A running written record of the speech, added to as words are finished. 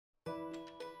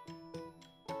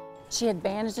She had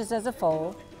bandages as a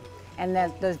foal, and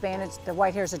those bandages, the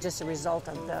white hairs are just a result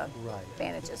of the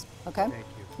bandages. Okay?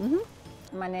 Thank you.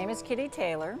 My name is Kitty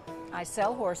Taylor. I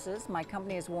sell horses. My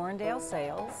company is Warrendale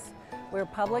Sales. We're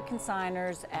public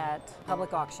consigners at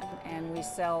public auction, and we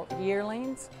sell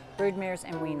yearlings, broodmares,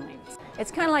 and weanlings.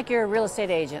 It's kind of like you're a real estate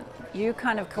agent. You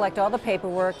kind of collect all the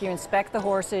paperwork, you inspect the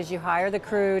horses, you hire the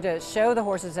crew to show the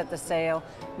horses at the sale.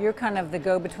 You're kind of the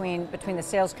go-between between the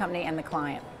sales company and the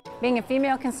client. Being a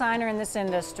female consignor in this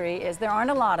industry is there aren't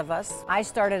a lot of us. I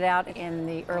started out in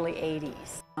the early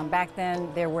 80s. Back then,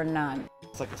 there were none.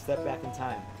 It's like a step back in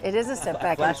time. It is a step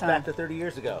back in time. Flashback to 30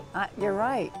 years ago. You're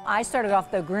right. I started off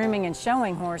though grooming and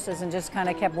showing horses and just kind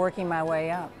of kept working my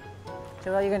way up.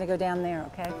 Joelle, you're going to go down there,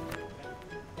 okay?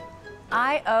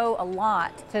 I owe a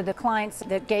lot to the clients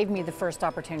that gave me the first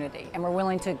opportunity and were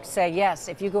willing to say, yes,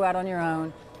 if you go out on your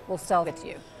own, we'll sell it to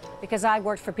you. Because I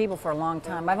worked for people for a long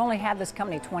time. I've only had this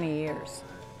company 20 years.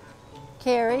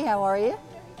 Carrie, how are you?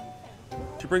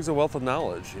 She brings a wealth of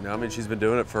knowledge, I mean, she's been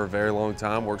doing it for a very long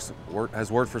time,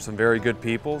 has worked for some very good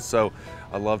people, so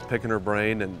I love picking her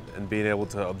brain and being able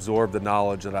to absorb the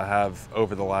knowledge that I have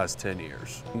over the last 10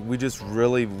 years. We just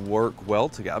really work well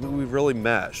together. I mean, we've really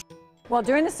meshed. Well,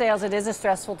 during the sales, it is a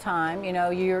stressful time.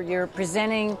 You're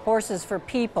presenting horses for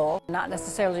people, not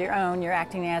necessarily your own. You're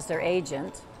acting as their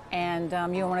agent, and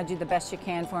you want to do the best you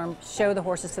can for them, show the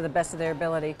horses to the best of their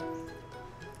ability.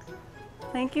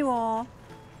 Thank you all.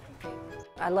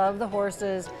 I love the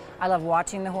horses. I love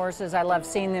watching the horses. I love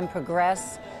seeing them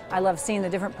progress. I love seeing the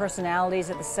different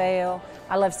personalities at the sale.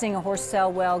 I love seeing a horse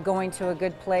sell well, going to a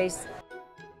good place.